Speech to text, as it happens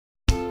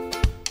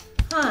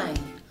Hi,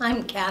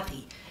 I'm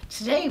Kathy.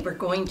 Today we're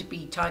going to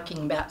be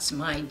talking about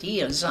some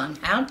ideas on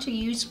how to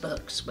use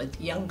books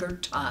with younger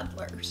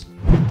toddlers.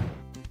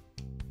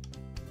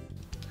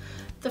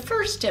 The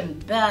first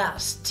and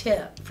best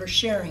tip for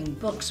sharing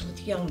books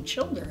with young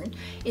children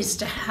is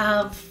to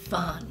have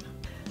fun.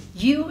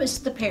 You as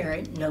the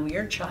parent know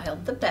your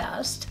child the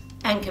best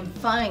and can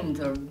find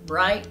the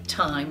right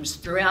times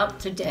throughout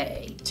the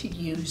day to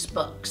use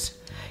books.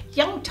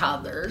 Young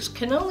toddlers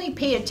can only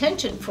pay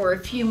attention for a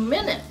few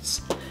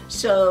minutes,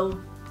 so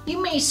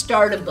you may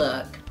start a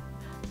book,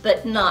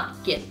 but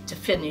not get to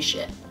finish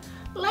it.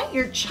 Let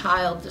your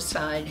child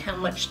decide how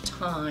much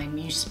time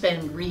you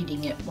spend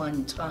reading at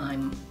one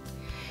time.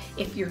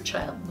 If your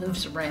child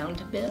moves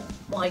around a bit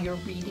while you're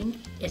reading,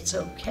 it's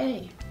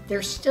okay.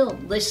 They're still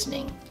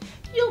listening.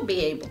 You'll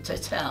be able to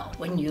tell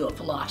when you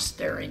have lost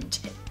their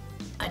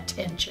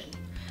attention.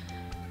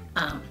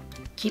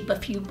 Keep a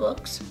few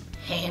books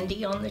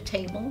handy on the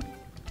table,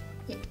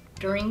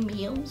 during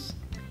meals,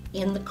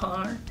 in the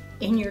car,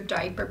 in your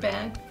diaper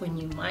bag, when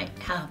you might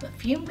have a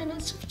few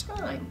minutes of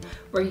time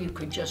where you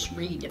could just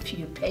read a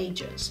few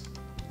pages.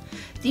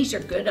 These are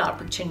good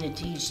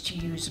opportunities to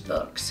use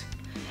books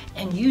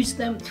and use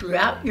them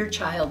throughout your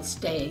child's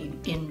day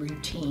in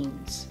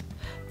routines.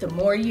 The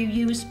more you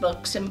use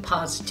books in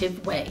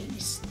positive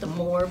ways, the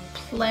more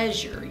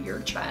pleasure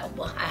your child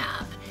will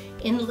have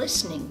in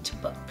listening to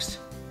books.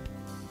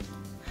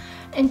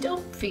 And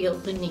don't feel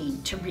the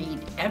need to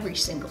read every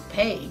single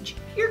page.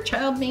 Your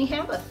child may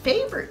have a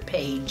favorite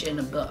page in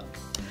a book,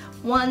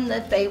 one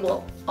that they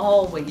will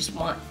always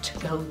want to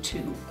go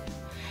to.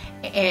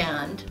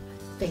 And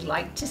they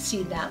like to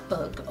see that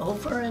book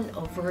over and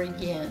over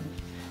again.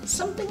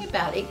 Something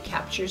about it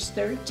captures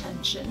their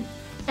attention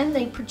and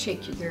they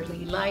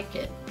particularly like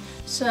it.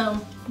 So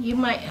you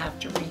might have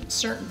to read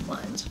certain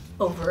ones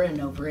over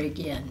and over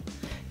again.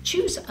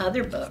 Choose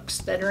other books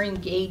that are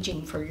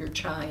engaging for your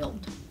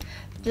child.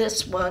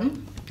 This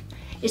one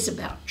is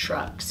about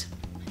trucks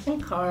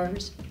and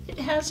cars. It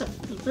has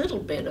a little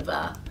bit of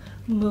a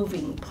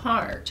moving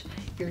part.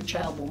 Your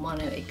child will want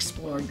to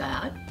explore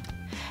that.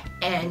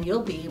 And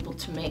you'll be able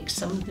to make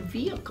some of the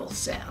vehicle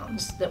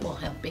sounds that will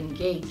help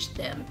engage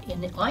them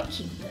in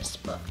liking this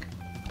book.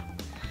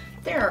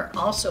 There are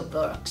also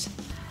books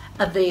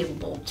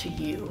available to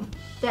you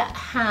that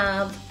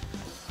have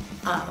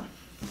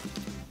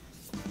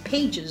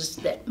pages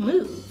that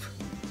move,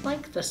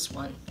 like this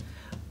one.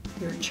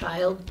 Your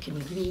child can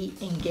be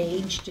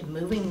engaged in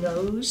moving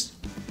those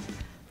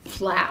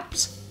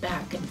flaps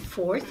back and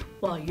forth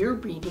while you're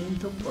reading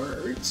the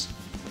words.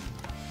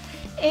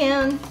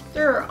 And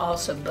there are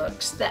also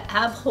books that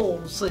have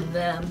holes in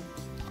them.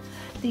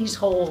 These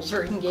holes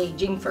are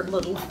engaging for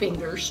little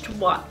fingers to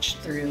watch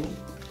through.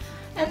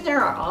 And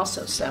there are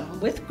also some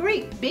with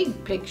great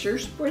big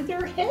pictures where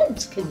their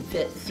heads can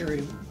fit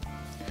through.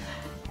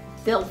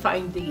 They'll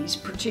find these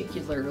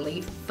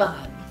particularly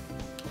fun.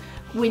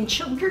 When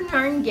children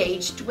are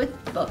engaged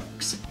with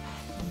books,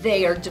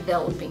 they are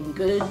developing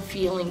good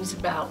feelings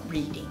about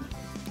reading.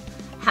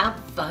 Have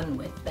fun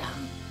with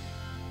them.